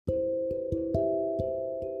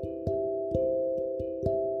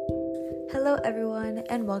Hello, everyone,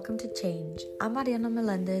 and welcome to Change. I'm Mariana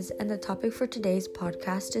Melendez, and the topic for today's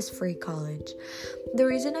podcast is free college. The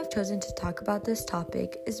reason I've chosen to talk about this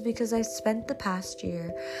topic is because I've spent the past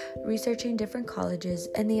year researching different colleges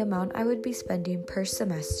and the amount I would be spending per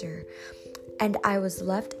semester, and I was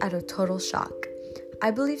left at a total shock. I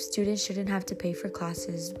believe students shouldn't have to pay for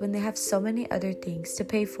classes when they have so many other things to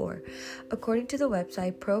pay for. According to the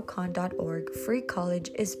website procon.org, free college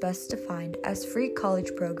is best defined as free college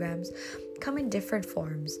programs come in different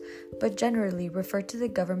forms, but generally refer to the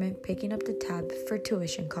government picking up the tab for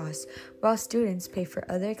tuition costs, while students pay for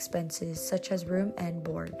other expenses such as room and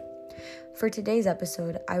board. For today's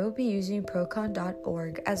episode, I will be using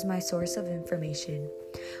procon.org as my source of information.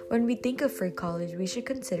 When we think of free college, we should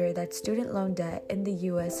consider that student loan debt in the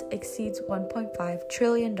U.S. exceeds $1.5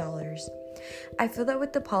 trillion. I feel that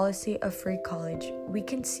with the policy of free college, we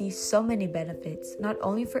can see so many benefits, not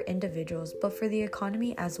only for individuals, but for the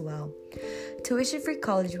economy as well. Tuition-free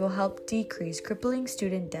college will help decrease crippling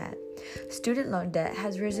student debt. Student loan debt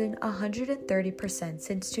has risen 130%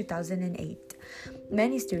 since 2008.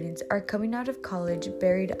 Many students are coming out of college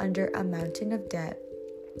buried under a mountain of debt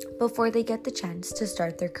before they get the chance to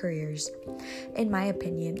start their careers. In my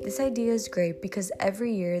opinion, this idea is great because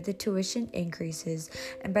every year the tuition increases,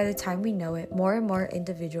 and by the time we know it, more and more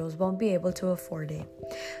individuals won't be able to afford it.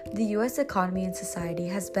 The U.S. economy and society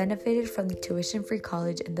has benefited from the tuition-free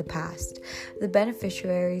college in the past. The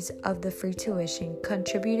beneficiaries of the free tuition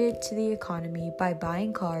contributed to the economy by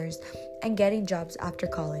buying cars and getting jobs after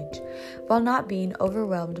college, while not being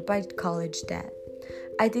overwhelmed by college debt.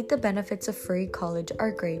 I think the benefits of free college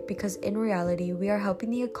are great because in reality, we are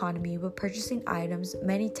helping the economy with purchasing items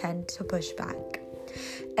many tend to push back.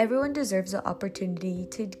 Everyone deserves the opportunity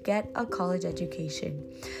to get a college education.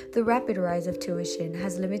 The rapid rise of tuition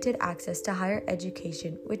has limited access to higher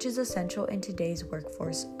education, which is essential in today's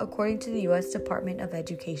workforce, according to the U.S. Department of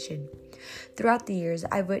Education. Throughout the years,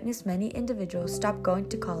 I've witnessed many individuals stop going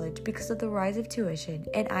to college because of the rise of tuition,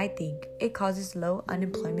 and I think it causes low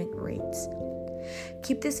unemployment rates.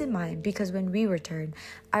 Keep this in mind because when we return,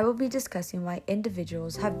 I will be discussing why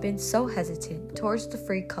individuals have been so hesitant towards the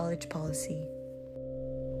free college policy.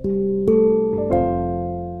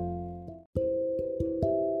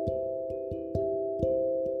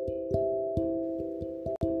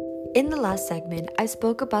 In the last segment, I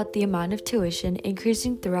spoke about the amount of tuition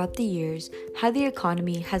increasing throughout the years, how the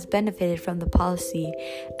economy has benefited from the policy,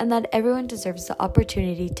 and that everyone deserves the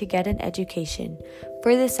opportunity to get an education.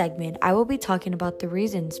 For this segment, I will be talking about the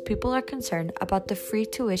reasons people are concerned about the free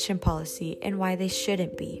tuition policy and why they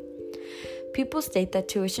shouldn't be. People state that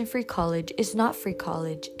tuition-free college is not free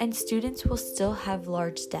college, and students will still have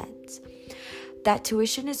large debts. That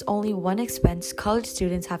tuition is only one expense college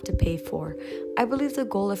students have to pay for. I believe the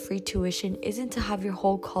goal of free tuition isn't to have your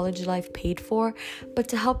whole college life paid for, but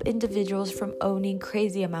to help individuals from owning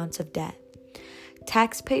crazy amounts of debt.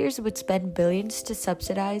 Taxpayers would spend billions to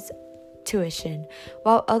subsidize tuition,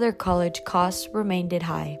 while other college costs remained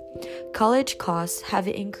high. College costs have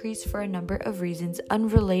increased for a number of reasons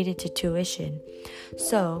unrelated to tuition.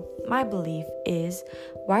 So, my belief is,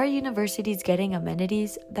 why are universities getting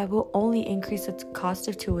amenities that will only increase the cost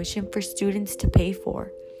of tuition for students to pay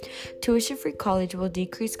for? Tuition-free college will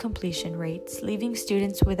decrease completion rates, leaving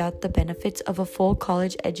students without the benefits of a full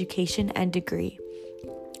college education and degree.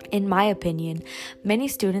 In my opinion, many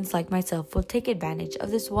students like myself will take advantage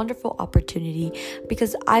of this wonderful opportunity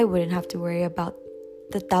because I wouldn't have to worry about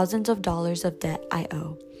the thousands of dollars of debt I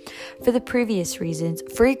owe. For the previous reasons,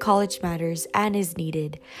 free college matters and is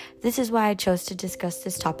needed. This is why I chose to discuss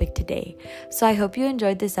this topic today. So I hope you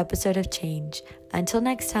enjoyed this episode of Change. Until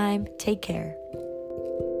next time, take care.